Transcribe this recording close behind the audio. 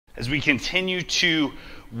as we continue to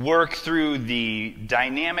work through the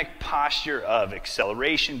dynamic posture of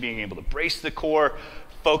acceleration, being able to brace the core,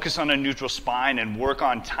 focus on a neutral spine, and work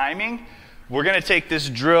on timing, we're going to take this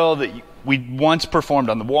drill that we once performed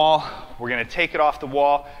on the wall. We're going to take it off the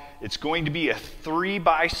wall. It's going to be a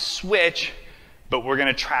 3x switch, but we're going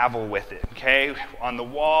to travel with it, okay? On the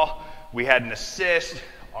wall, we had an assist.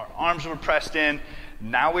 Our arms were pressed in.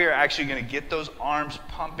 Now we are actually going to get those arms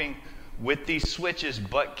pumping with these switches,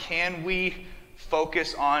 but can we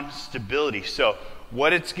focus on stability? So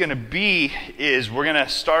what it's going to be is we're going to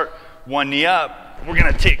start one knee up. We're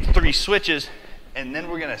going to take 3 switches, and then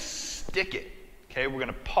we're going to stick it, okay? We're going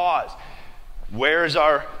to pause. Where's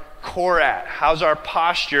our core at? How's our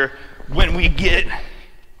posture when we get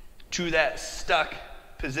to that stuck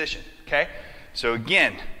position, okay? So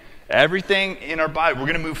again, everything in our body, we're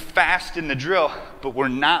going to move fast in the drill, but we're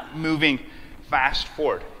not moving fast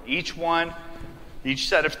forward. Each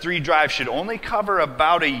set of 3 drives should only cover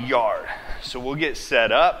about a yard. So we'll get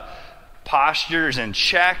set up, postures in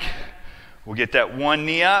check. We'll get that 1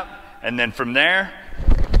 knee up, and then from there,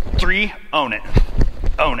 3, own it,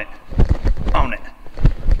 own it, own it.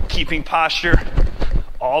 Keeping posture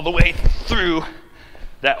all the way through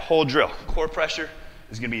that whole drill. Core pressure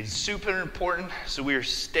is going to be super important, so we are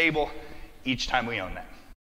stable each time we own that.